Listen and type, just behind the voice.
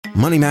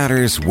Money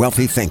Matters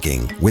Wealthy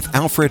Thinking with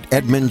Alfred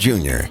Edmond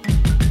Jr.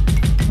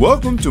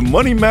 Welcome to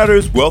Money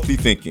Matters Wealthy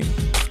Thinking.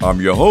 I'm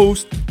your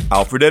host,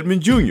 Alfred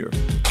Edmond Jr.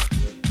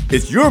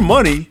 It's your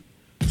money,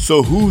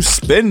 so who's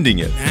spending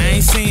it? I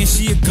ain't saying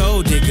she a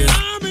gold digger,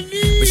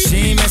 but she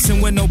ain't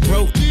messing with no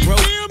broke.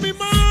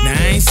 Now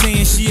I ain't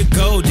saying she a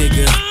gold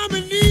digger,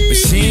 but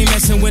she ain't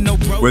messing with no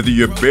broke. Whether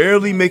you're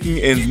barely making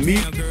ends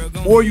meet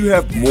or you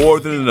have more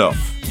than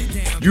enough,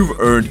 you've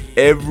earned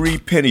every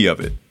penny of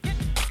it.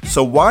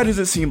 So why does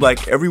it seem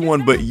like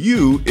everyone but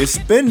you is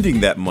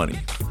spending that money?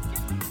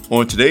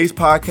 On today's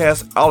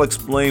podcast, I'll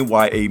explain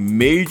why a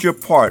major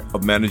part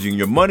of managing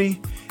your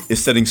money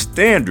is setting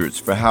standards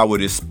for how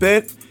it is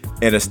spent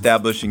and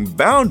establishing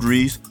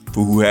boundaries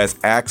for who has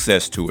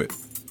access to it.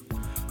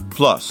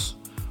 Plus,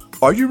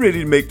 are you ready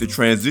to make the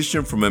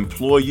transition from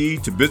employee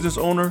to business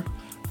owner,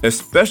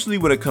 especially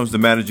when it comes to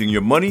managing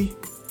your money?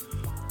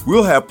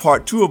 We'll have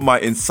part 2 of my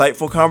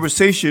insightful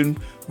conversation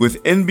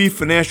with NB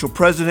Financial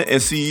President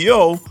and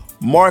CEO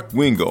Mark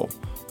Wingo,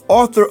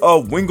 author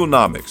of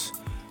Wingonomics,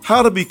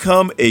 How to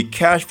Become a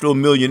Cash Flow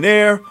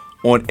Millionaire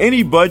on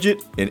Any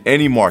Budget in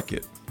Any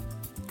Market.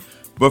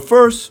 But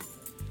first,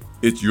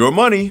 it's your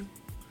money.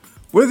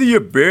 Whether you're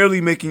barely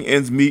making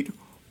ends meet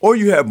or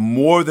you have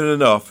more than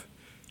enough,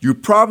 you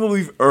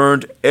probably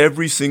earned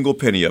every single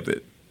penny of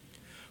it.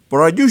 But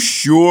are you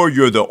sure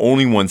you're the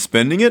only one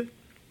spending it?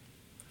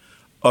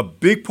 A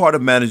big part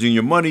of managing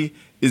your money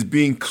is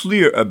being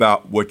clear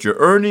about what you're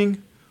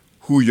earning,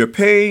 who you're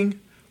paying,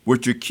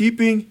 what you're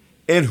keeping,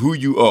 and who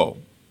you owe.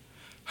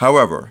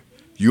 However,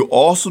 you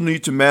also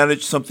need to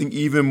manage something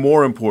even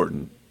more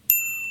important.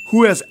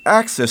 Who has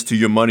access to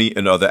your money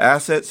and other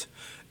assets,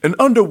 and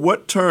under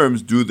what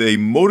terms do they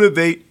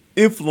motivate,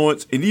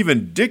 influence, and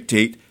even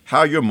dictate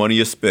how your money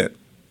is spent?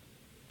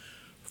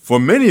 For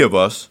many of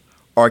us,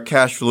 our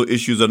cash flow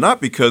issues are not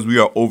because we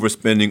are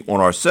overspending on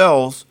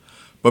ourselves,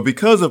 but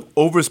because of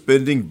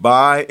overspending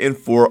by and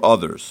for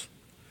others.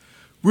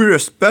 We're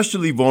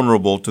especially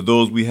vulnerable to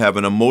those we have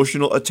an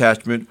emotional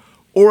attachment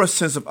or a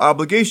sense of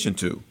obligation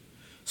to,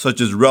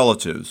 such as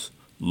relatives,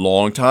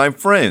 longtime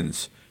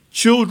friends,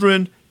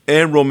 children,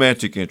 and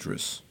romantic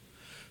interests.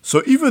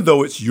 So even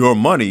though it's your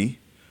money,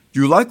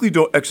 you likely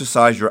don't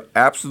exercise your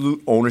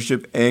absolute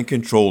ownership and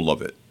control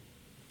of it.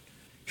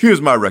 Here's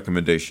my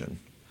recommendation.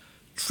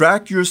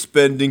 Track your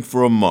spending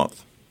for a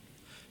month.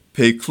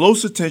 Pay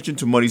close attention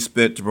to money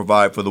spent to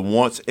provide for the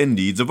wants and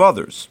needs of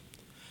others.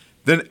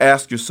 Then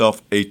ask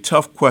yourself a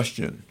tough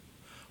question.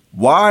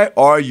 Why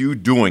are you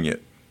doing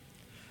it?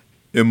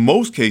 In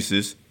most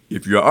cases,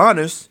 if you're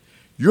honest,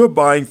 you're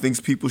buying things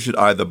people should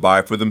either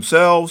buy for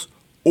themselves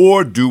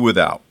or do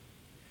without.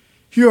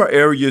 Here are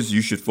areas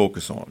you should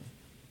focus on.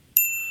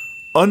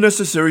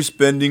 Unnecessary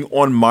spending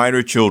on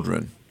minor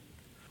children.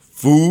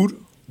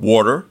 Food,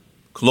 water,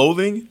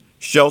 clothing,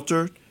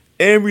 shelter,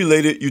 and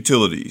related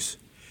utilities.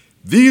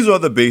 These are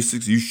the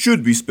basics you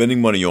should be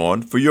spending money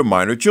on for your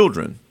minor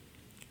children.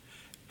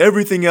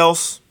 Everything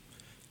else,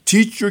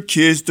 teach your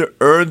kids to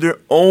earn their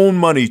own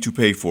money to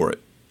pay for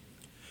it.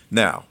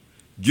 Now,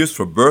 gifts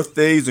for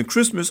birthdays and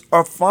Christmas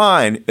are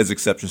fine as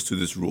exceptions to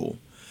this rule,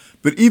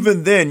 but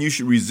even then you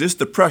should resist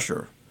the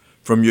pressure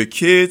from your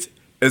kids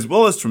as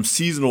well as from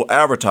seasonal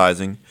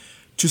advertising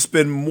to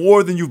spend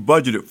more than you've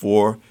budgeted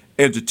for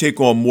and to take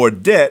on more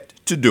debt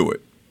to do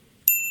it.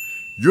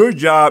 Your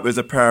job as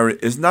a parent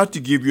is not to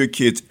give your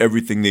kids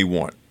everything they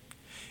want.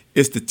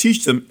 It's to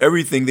teach them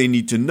everything they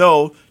need to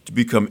know to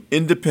become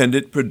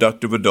independent,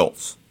 productive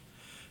adults.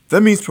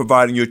 That means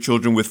providing your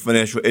children with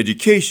financial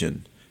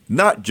education,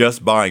 not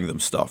just buying them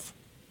stuff.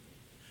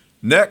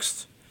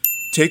 Next,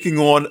 taking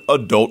on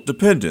adult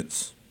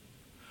dependence.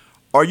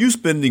 Are you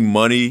spending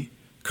money,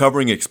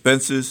 covering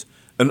expenses,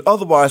 and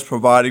otherwise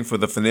providing for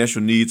the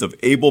financial needs of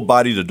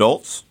able-bodied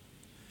adults?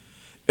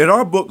 In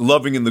our book,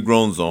 Loving in the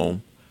Grown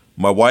Zone,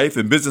 my wife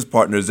and business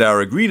partner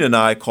Zara Green and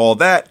I call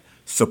that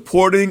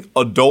supporting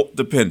adult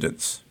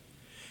dependence.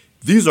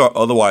 These are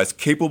otherwise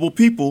capable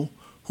people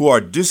who are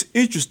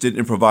disinterested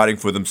in providing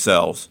for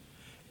themselves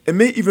and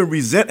may even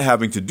resent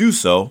having to do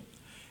so,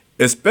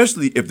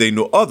 especially if they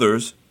know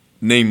others,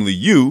 namely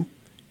you,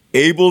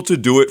 able to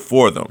do it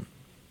for them.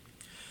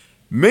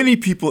 Many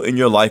people in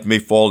your life may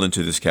fall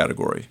into this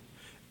category,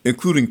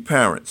 including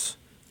parents,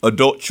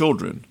 adult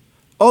children,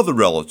 other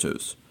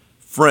relatives,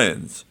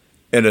 friends,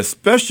 and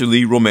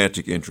especially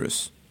romantic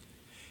interests.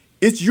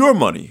 It's your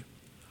money.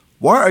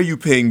 Why are you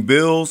paying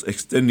bills,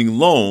 extending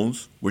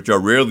loans, which are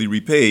rarely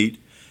repaid,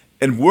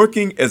 and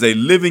working as a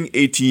living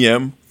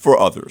ATM for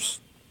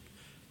others?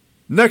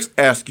 Next,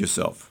 ask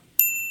yourself,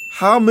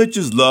 how much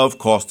is love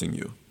costing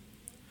you?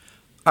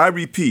 I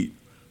repeat,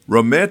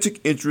 romantic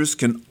interests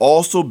can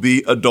also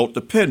be adult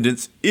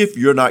dependence if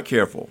you're not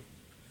careful.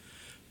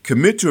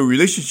 Commit to a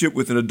relationship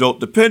with an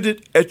adult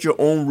dependent at your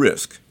own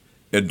risk,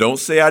 and don't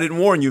say I didn't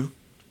warn you.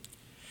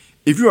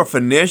 If you are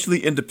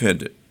financially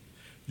independent,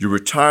 your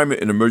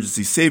retirement and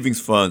emergency savings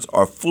funds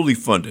are fully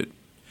funded,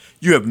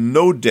 you have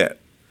no debt,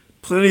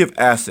 plenty of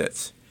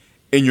assets,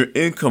 and your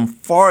income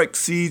far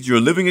exceeds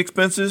your living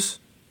expenses,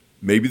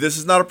 maybe this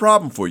is not a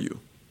problem for you.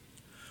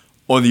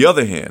 On the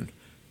other hand,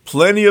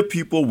 plenty of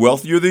people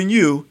wealthier than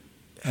you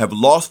have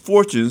lost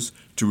fortunes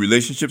to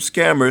relationship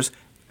scammers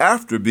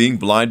after being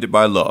blinded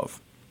by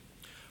love.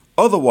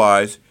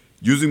 Otherwise,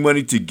 using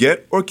money to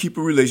get or keep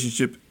a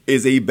relationship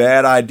is a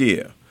bad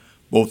idea,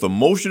 both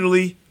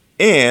emotionally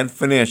and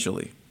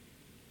financially.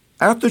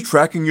 After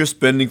tracking your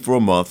spending for a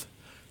month,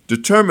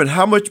 determine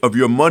how much of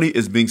your money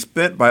is being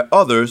spent by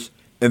others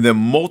and then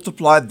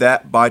multiply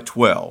that by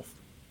 12.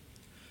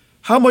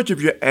 How much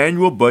of your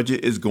annual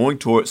budget is going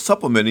toward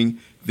supplementing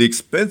the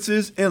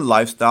expenses and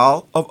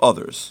lifestyle of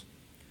others?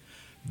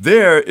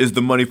 There is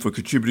the money for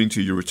contributing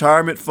to your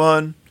retirement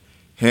fund,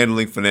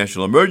 handling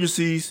financial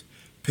emergencies,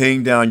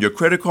 paying down your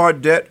credit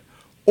card debt,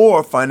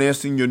 or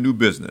financing your new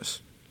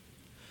business.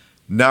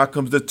 Now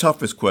comes the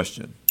toughest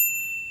question.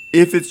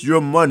 If it's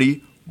your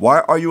money,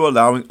 why are you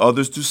allowing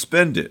others to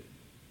spend it?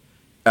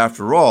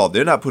 After all,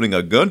 they're not putting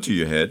a gun to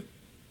your head.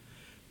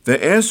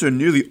 The answer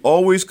nearly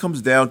always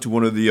comes down to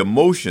one of the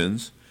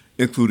emotions,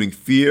 including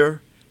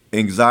fear,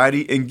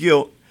 anxiety, and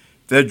guilt,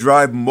 that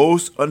drive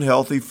most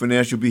unhealthy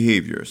financial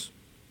behaviors.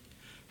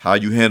 How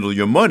you handle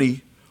your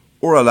money,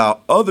 or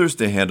allow others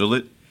to handle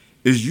it,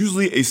 is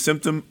usually a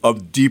symptom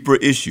of deeper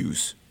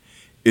issues.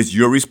 It's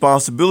your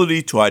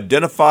responsibility to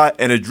identify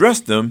and address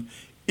them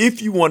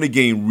if you want to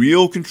gain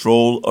real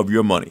control of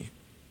your money.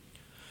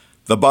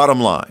 The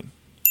bottom line,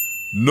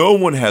 no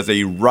one has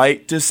a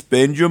right to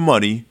spend your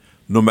money,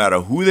 no matter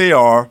who they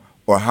are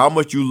or how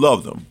much you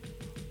love them,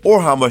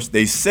 or how much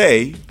they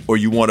say or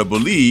you want to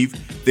believe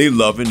they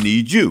love and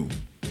need you.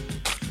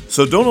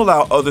 So don't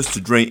allow others to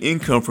drain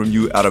income from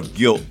you out of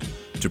guilt,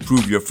 to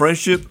prove your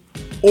friendship,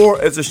 or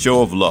as a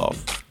show of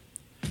love.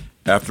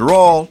 After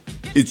all,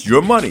 it's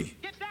your money.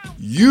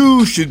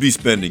 You should be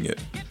spending it,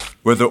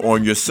 whether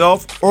on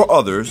yourself or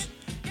others,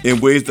 in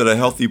ways that are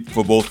healthy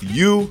for both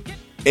you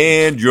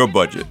and your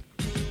budget.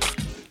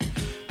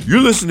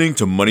 You're listening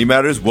to Money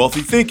Matters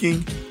Wealthy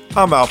Thinking.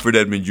 I'm Alfred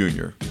Edmond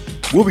Jr.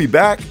 We'll be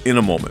back in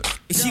a moment.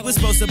 She was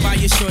supposed to buy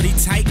your shorty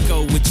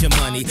Tyco with your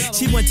money.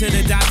 She went to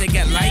the doctor,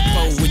 got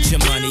lipo with your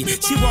money.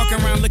 She walk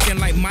around looking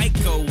like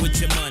Michael with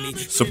your money.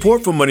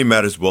 Support for Money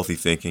Matters Wealthy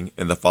Thinking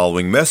and the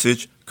following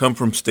message come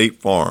from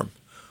State Farm,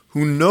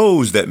 who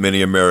knows that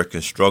many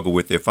Americans struggle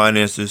with their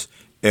finances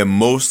and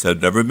most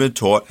have never been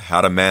taught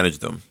how to manage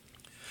them.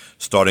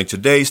 Starting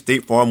today,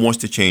 State Farm wants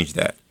to change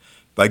that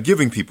by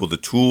giving people the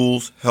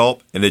tools,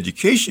 help, and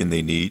education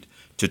they need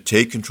to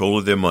take control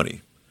of their money,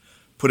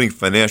 putting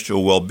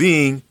financial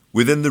well-being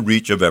within the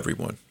reach of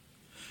everyone.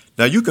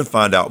 Now you can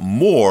find out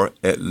more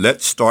at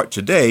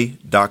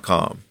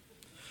letstarttoday.com.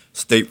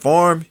 State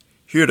Farm,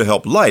 here to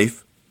help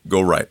life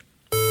go right.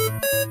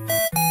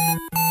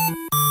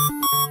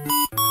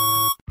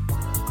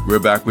 We're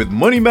back with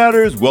Money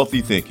Matters Wealthy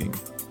Thinking.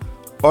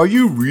 Are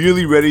you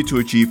really ready to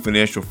achieve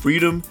financial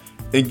freedom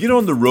and get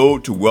on the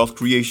road to wealth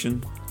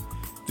creation?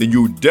 Then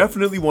you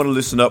definitely want to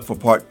listen up for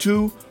part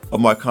 2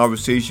 of my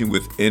conversation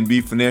with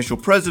NB Financial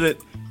President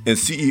and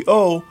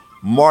CEO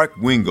Mark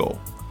Wingo,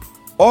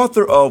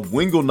 author of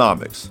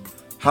Wingonomics,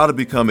 How to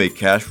Become a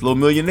Cash Flow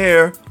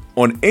Millionaire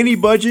on Any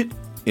Budget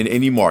in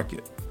Any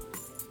Market.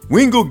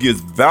 Wingo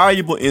gives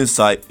valuable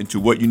insight into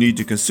what you need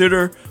to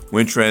consider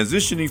when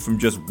transitioning from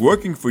just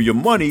working for your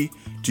money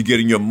to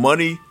getting your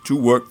money to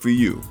work for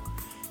you,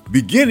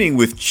 beginning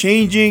with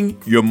changing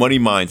your money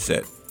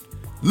mindset.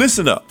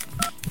 Listen up.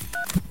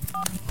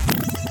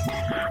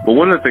 But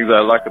one of the things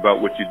I like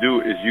about what you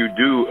do is you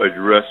do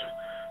address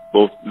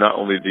both not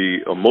only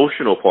the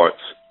emotional parts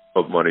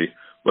of money,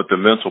 but the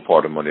mental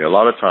part of money. A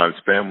lot of times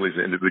families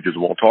and individuals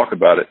won't talk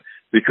about it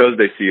because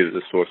they see it as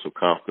a source of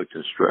conflict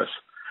and stress.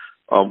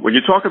 When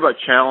you talk about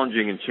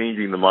challenging and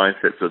changing the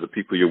mindsets of the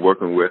people you're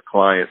working with,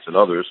 clients and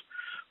others,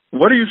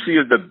 what do you see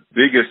as the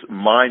biggest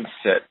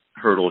mindset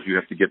hurdles you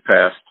have to get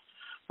past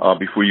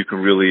before you can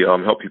really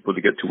help people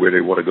to get to where they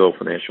want to go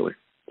financially?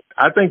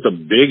 I think the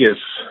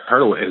biggest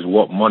hurdle is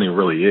what money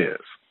really is.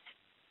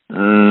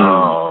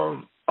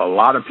 A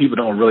lot of people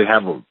don't really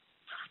have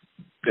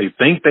they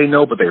think they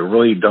know, but they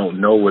really don't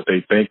know what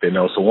they think they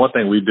know. So one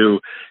thing we do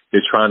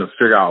is trying to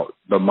figure out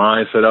the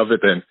mindset of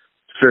it and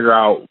figure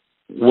out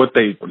what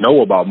they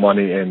know about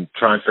money and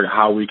try and figure out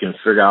how we can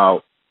figure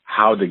out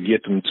how to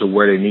get them to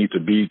where they need to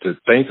be to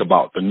think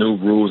about the new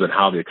rules and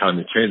how the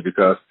economy changes.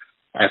 Because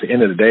at the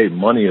end of the day,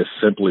 money is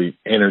simply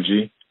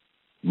energy.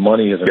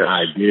 Money is an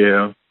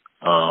idea.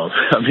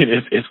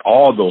 It's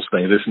all those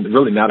things. It's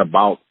really not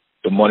about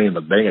the money in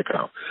the bank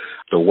account.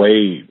 The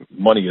way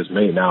money is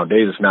made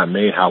nowadays, it's not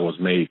made how it was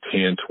made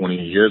 10, 20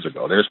 years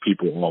ago. There's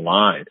people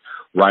online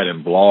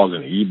writing blogs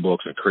and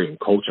ebooks and creating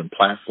coaching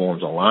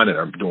platforms online that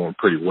are doing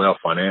pretty well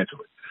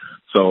financially.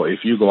 So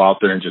if you go out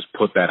there and just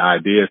put that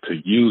idea to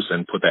use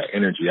and put that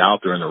energy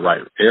out there in the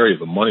right area,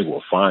 the money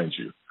will find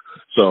you.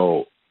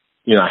 So,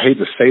 I hate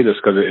to say this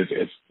because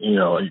it's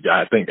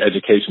I think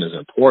education is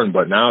important,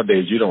 but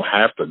nowadays you don't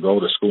have to go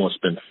to school and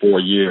spend 4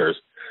 years,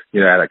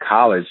 at a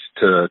college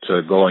to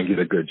go and get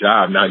a good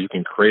job. Now you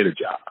can create a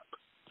job.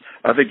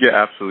 I think you're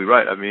absolutely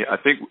right. I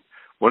think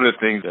one of the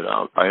things that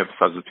I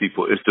emphasize with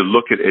people is to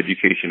look at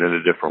education in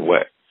a different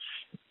way.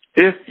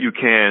 If you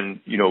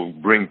can,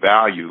 bring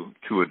value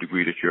to a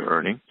degree that you're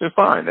earning, then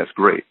fine, that's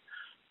great.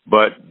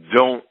 But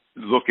don't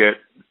look at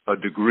a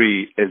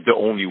degree as the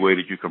only way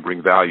that you can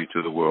bring value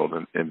to the world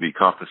and be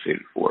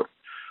compensated for it.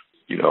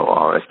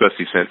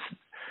 Especially since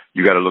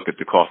you got to look at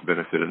the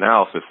cost-benefit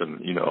analysis.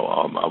 And,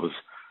 I was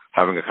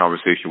having a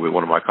conversation with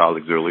one of my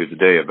colleagues earlier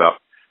today about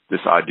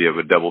this idea of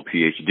a double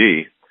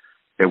PhD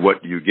and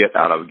what you get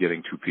out of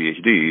getting 2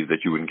 PhDs that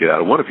you wouldn't get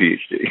out of 1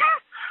 PhD.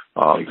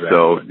 Exactly.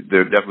 So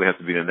there definitely has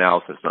to be an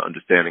analysis, an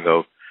understanding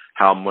of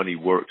how money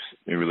works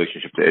in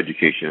relationship to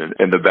education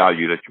and the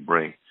value that you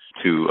bring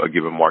to a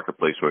given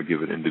marketplace or a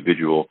given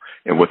individual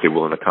and what they're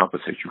willing to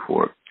compensate you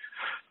for.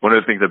 One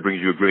of the things that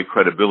brings you a great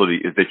credibility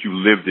is that you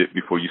lived it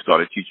before you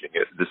started teaching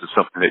it. This is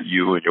something that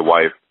you and your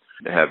wife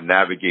have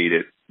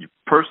navigated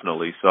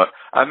personally. So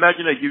I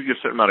imagine that gives you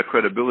a certain amount of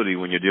credibility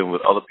when you're dealing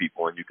with other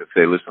people and you can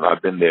say, listen,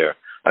 I've been there.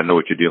 I know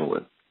what you're dealing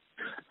with.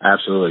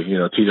 Absolutely.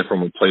 Teaching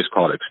from a place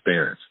called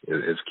experience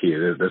is key.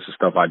 This is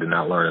stuff I did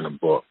not learn in a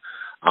book.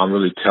 I'm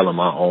really telling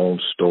my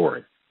own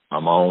story, my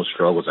own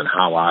struggles, and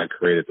how I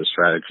created the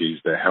strategies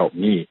that help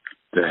me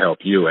to help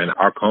you. And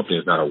our company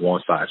is not a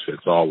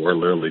one-size-fits-all. We're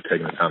literally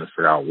taking the time to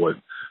figure out what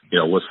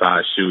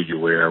size shoe you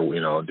wear,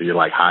 do you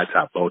like high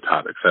top, low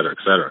top, et cetera, et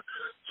cetera.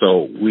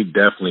 So we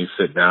definitely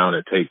sit down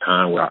and take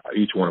time with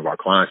each one of our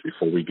clients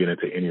before we get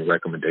into any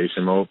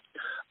recommendation mode.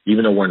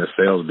 Even though we're in the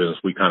sales business,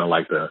 we kind of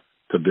like to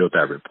build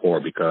that rapport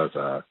because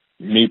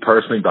me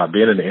personally, by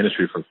being in the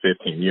industry for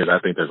 15 years, I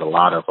think there's a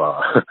lot of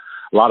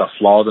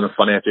flaws in the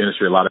financial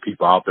industry. A lot of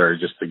people out there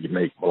just to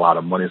make a lot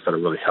of money instead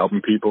of really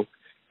helping people.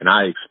 And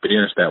I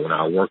experienced that when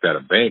I worked at a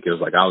bank. It was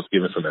like I was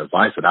given some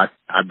advice that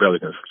I barely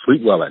can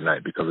sleep well at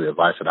night because of the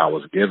advice that I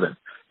was given.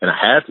 And I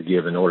had to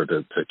give in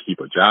order to keep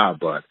a job.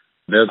 But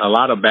there's a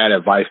lot of bad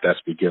advice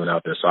that's been given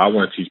out there. So I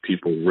want to teach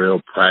people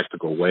real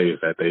practical ways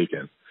that they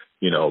can,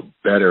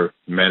 better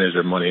manage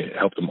their money,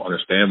 help them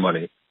understand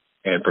money,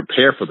 and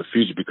prepare for the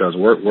future because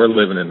we're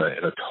living in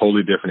a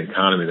totally different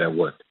economy than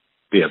what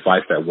the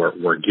advice that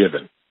we're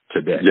given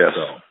today. Yes.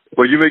 So,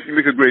 well, you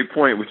make a great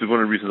point, which is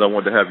one of the reasons I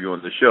wanted to have you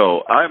on the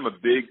show. I am a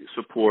big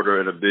supporter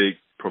and a big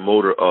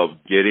promoter of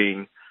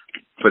getting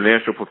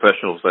financial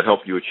professionals to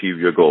help you achieve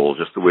your goals,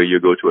 just the way you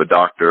go to a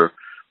doctor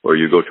or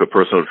you go to a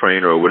personal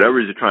trainer or whatever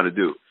it is you're trying to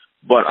do.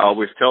 But I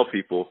always tell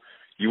people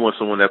you want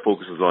someone that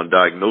focuses on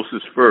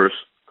diagnosis first,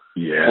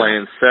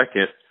 plan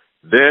second,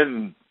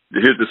 then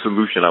here's the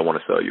solution I want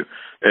to sell you.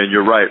 And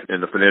you're right,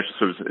 in the financial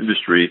services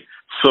industry,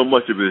 so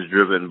much of it is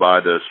driven by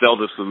the sell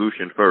the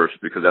solution first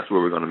because that's where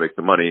we're going to make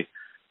the money,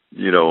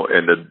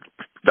 and the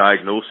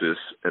diagnosis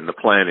and the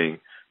planning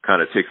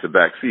kind of takes a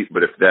back seat.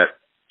 But if that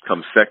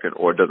comes second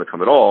or it doesn't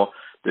come at all,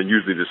 then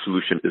usually the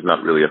solution is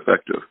not really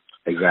effective.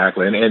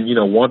 Exactly. And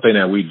one thing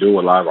that we do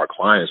with a lot of our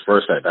clients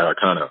first that are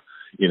kind of,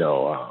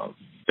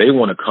 they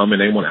want to come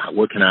in, they want to,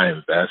 what can I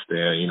invest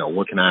in?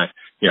 What can I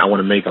want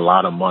to make a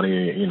lot of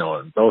money,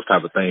 those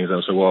type of things.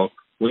 And so, well,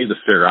 we need to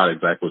figure out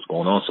exactly what's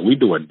going on. So we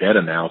do a debt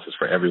analysis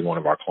for every one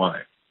of our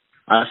clients.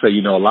 I say,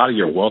 a lot of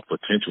your wealth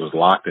potential is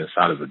locked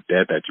inside of the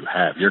debt that you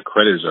have. Your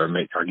creditors are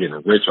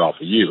getting rich off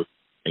of you,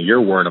 and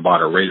you're worrying about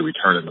a rate of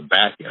return in the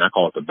back end. I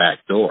call it the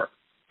back door.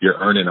 You're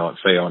earning on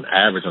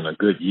average on a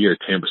good year,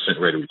 10%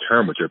 rate of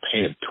return, but you're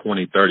paying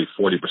 20, 30,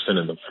 40%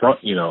 in the front,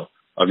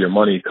 of your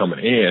money coming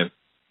in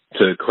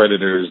to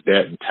creditors,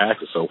 debt, and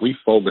taxes. So if we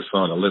focus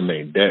on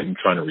eliminating debt and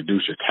trying to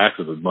reduce your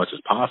taxes as much as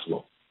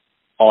possible,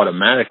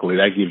 automatically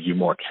that gives you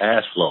more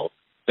cash flow.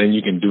 Then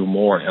you can do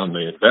more on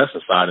the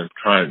investment side and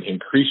try and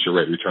increase your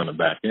rate of return on the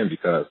back end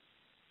because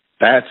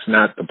that's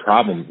not the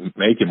problem,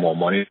 making more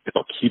money, it's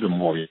keeping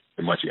more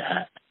than much you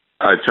have.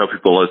 I tell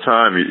people all the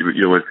time,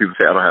 when people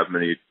say, I don't have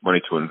any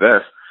money to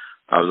invest,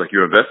 I was like,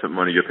 your investment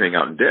money you're paying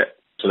out in debt.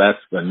 So that's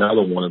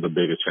another one of the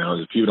biggest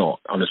challenges. People don't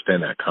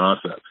understand that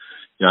concept.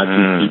 I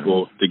teach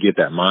people to get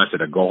that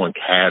mindset of going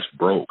cash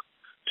broke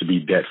to be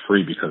debt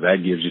free because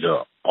that gives you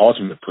the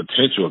ultimate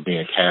potential of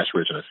being cash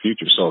rich in the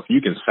future. So if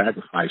you can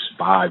sacrifice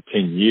 5-10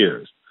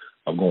 years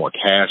of going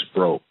cash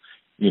broke,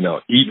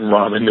 eating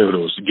ramen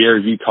noodles,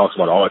 Gary Vee talks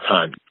about it all the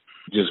time,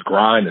 just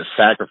grind and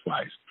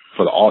sacrifice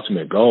for the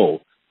ultimate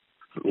goal,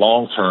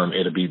 long term,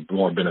 it'll be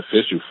more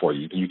beneficial for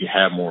you. You can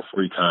have more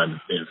free time,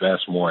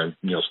 invest more, and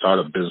start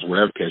a business,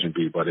 whatever the case may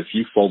be. But if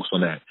you focus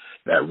on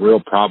that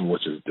real problem,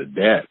 which is the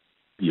debt.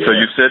 Yeah. So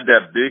you said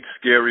that big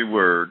scary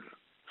word,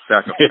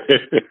 sacrifice.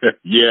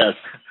 Yes.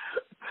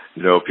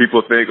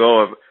 People think,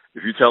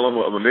 if you tell them,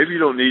 well, maybe you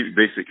don't need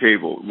basic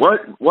cable. What?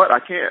 I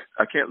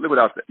can't live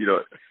without that.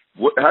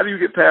 How do you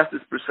get past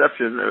this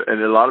perception? And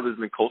a lot of it has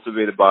been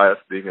cultivated by us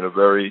being in a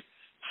very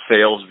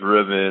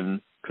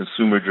sales-driven,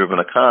 consumer-driven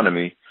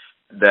economy,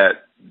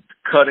 that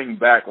cutting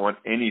back on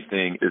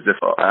anything is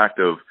just an act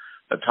of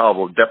a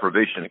tolerable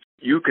deprivation.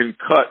 You can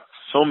cut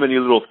so many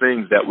little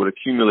things that would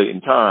accumulate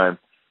in time,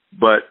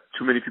 but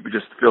too many people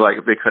just feel like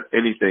if they cut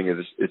anything,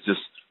 it's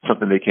just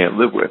something they can't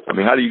live with. I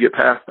mean, how do you get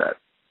past that?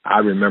 I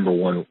remember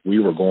when we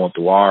were going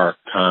through our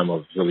time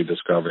of really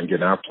discovering,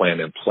 getting our plan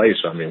in place.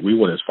 I mean, we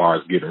went as far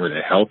as getting rid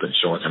of health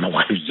insurance and my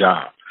wife's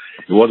job.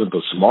 It wasn't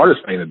the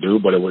smartest thing to do,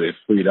 but it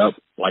freed up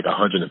like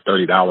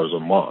 $130 a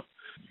month.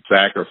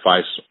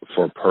 Sacrifice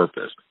for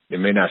purpose. It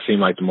may not seem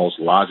like the most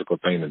logical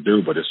thing to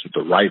do, but it's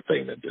the right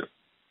thing to do.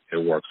 It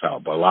works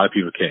out. But a lot of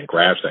people can't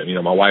grasp that. You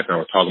know, my wife and I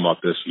were talking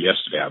about this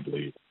yesterday, I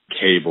believe.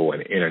 Cable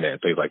and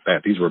internet, things like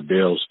that. These were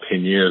bills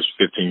 10 years,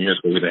 15 years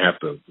ago we didn't have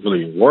to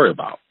really worry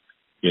about.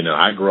 You know,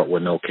 I grew up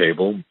with no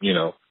cable, you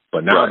know,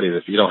 but nowadays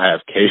if you don't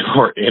have cable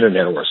or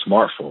internet or a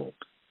smartphone,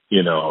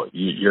 you know,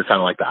 you're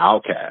kind of like the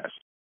outcast.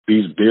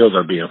 These bills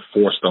are being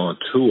forced on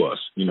to us,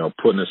 you know,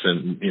 putting us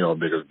in, you know,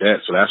 bigger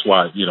debt. So that's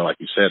why, you know, like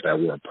you said, that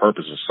word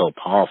purpose is so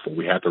powerful.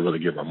 We have to really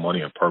give our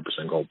money a purpose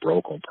and go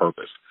broke on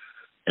purpose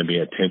and be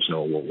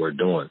intentional with what we're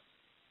doing.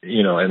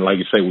 You know, and like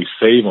you say, we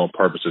save on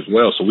purpose as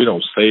well. So we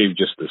don't save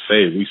just to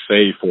save. We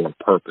save for a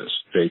purpose,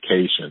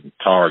 vacation,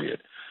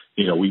 Target.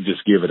 You know, we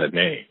just give it a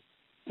name.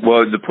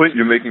 Well, the point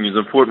you're making is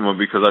an important one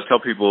because I tell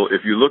people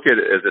if you look at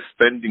it as a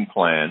spending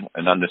plan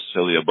and not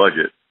necessarily a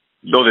budget,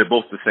 though they're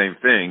both the same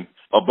thing,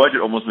 a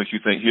budget almost makes you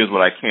think, here's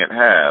what I can't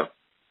have,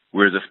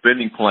 whereas a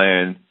spending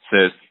plan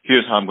says,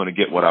 here's how I'm going to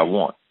get what I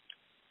want.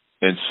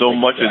 And so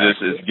much of this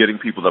is getting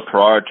people to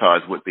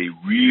prioritize what they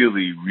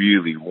really,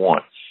 really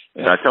want.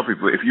 And I tell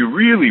people, if you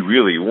really,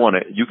 really want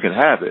it, you can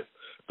have it.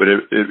 But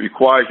it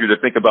requires you to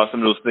think about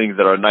some of those things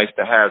that are nice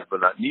to have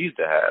but not needs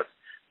to have.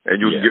 And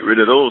you can get rid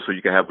of those so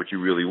you can have what you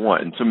really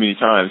want. And so many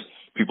times,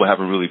 people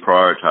haven't really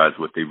prioritized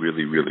what they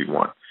really, really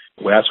want.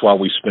 Well, that's why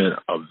we spend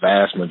a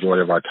vast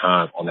majority of our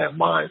time on that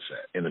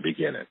mindset in the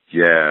beginning.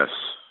 Yes.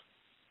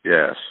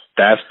 Yes.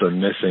 That's the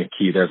missing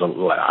key.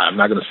 I'm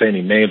not going to say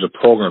any names of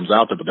programs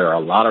out there, but there are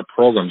a lot of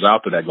programs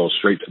out there that go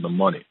straight to the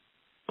money,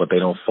 but they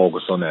don't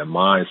focus on that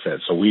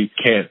mindset. So we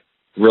can't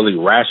really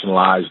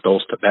rationalize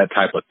that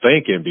type of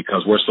thinking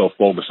because we're so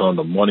focused on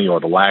the money or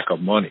the lack of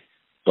money.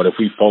 But if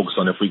we focus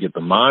on if we get the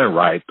mind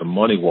right, the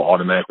money will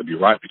automatically be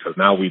right because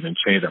now we've been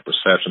changed our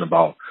perception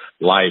about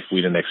life.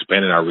 We done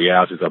expanded our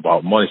realities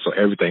about money. So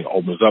everything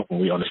opens up when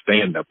we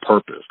understand that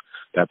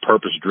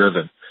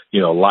purpose-driven,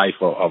 you know,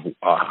 life of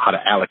how to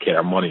allocate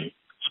our money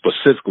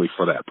specifically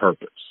for that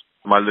purpose.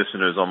 My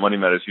listeners on Money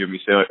Matters hear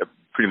me say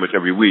pretty much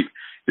every week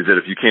is that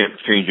if you can't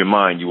change your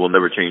mind, you will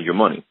never change your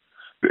money.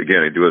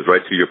 Again, it goes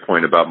right to your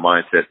point about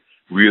mindset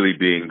really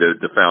being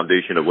the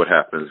foundation of what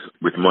happens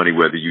with money,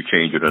 whether you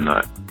change it or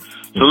not.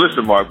 So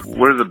listen, Mark,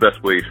 what are the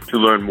best ways to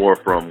learn more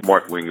from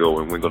Mark Wingo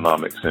and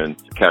Wingonomics and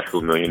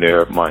Cashflow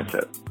Millionaire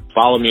Mindset?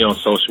 Follow me on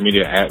social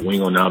media at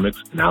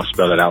Wingonomics, and I'll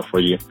spell it out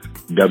for you.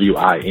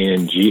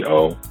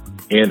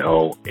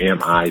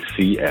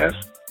 WINGONOMICS.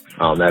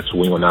 That's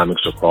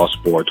Wingonomics across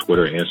board,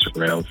 Twitter,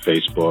 Instagram,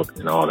 Facebook,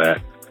 and all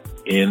that.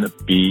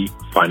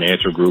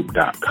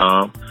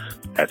 NBFinancialGroup.com.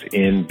 That's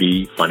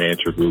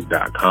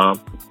NBFinancialGroup.com.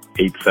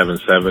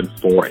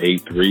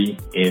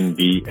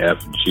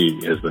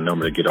 877-483-NBFG is the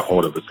number to get a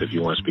hold of us if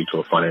you want to speak to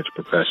a financial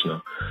professional.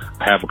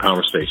 Have a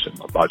conversation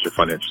about your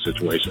financial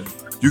situation.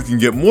 You can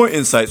get more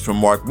insights from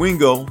Mark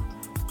Wingo,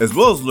 as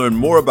well as learn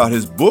more about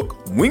his book,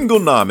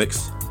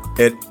 Wingonomics,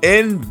 at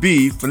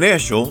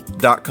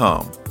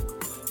nbfinancial.com.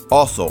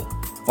 Also,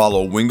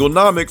 follow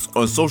Wingonomics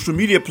on social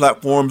media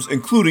platforms,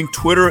 including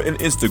Twitter and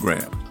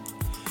Instagram.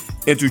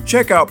 And to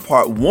check out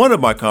part 1 of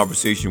my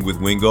conversation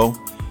with Wingo,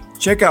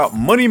 check out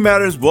Money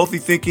Matters Wealthy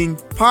Thinking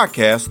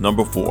podcast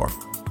number 4.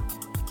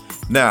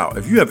 Now,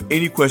 if you have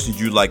any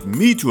questions you'd like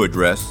me to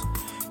address,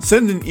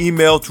 send an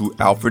email to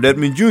Alfred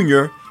Edmond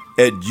Jr.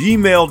 at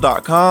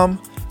gmail.com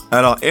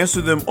and I'll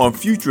answer them on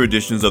future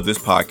editions of this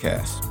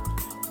podcast.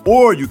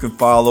 Or you can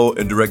follow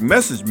and direct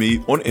message me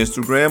on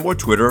Instagram or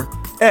Twitter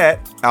at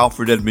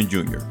Alfred Edmond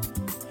Jr.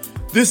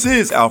 This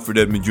is Alfred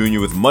Edmond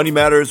Jr. with Money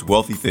Matters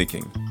Wealthy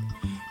Thinking.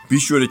 Be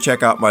sure to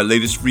check out my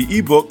latest free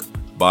ebook,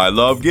 Buy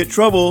Love, Get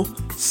Trouble,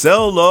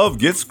 Sell Love,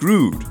 Get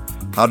Screwed.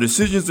 How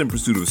decisions in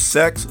pursuit of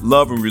sex,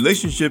 love, and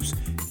relationships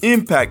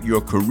impact your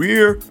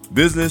career,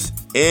 business,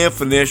 and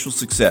financial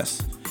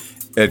success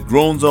at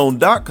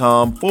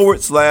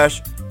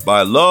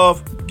growenzone.com/Buy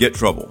Love, Get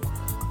Trouble.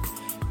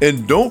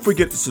 And don't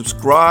forget to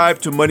subscribe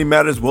to Money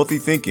Matters Wealthy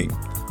Thinking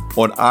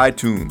on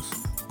iTunes,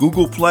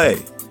 Google Play,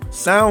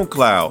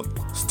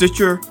 SoundCloud,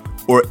 Stitcher,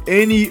 or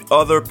any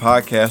other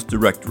podcast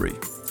directory.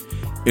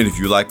 And if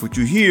you like what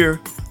you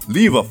hear,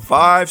 leave a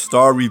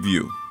 5-star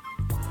review.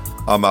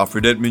 I'm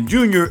Alfred Edmond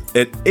Jr.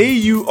 at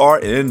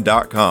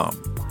AURN.com.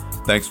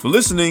 Thanks for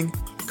listening.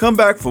 Come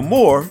back for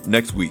more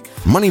next week.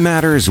 Money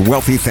Matters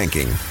Wealthy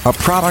Thinking, a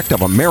product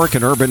of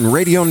American Urban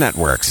Radio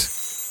Networks.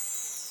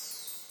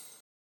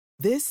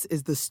 This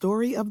is the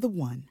story of the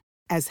one.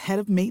 As head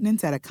of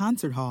maintenance at a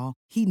concert hall,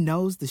 he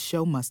knows the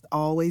show must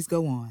always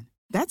go on.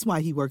 That's why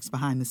he works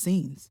behind the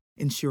scenes,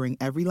 ensuring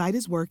every light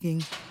is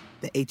working,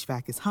 the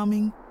HVAC is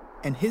humming,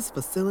 and his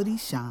facility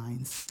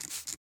shines.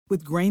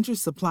 With Grainger's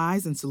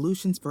supplies and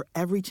solutions for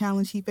every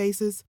challenge he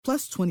faces,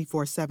 plus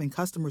 24/7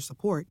 customer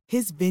support,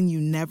 his venue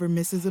never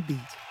misses a beat.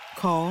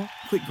 Call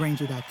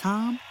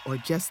quickgrainger.com or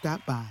just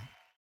stop by.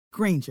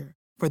 Grainger,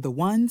 for the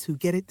ones who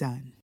get it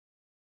done.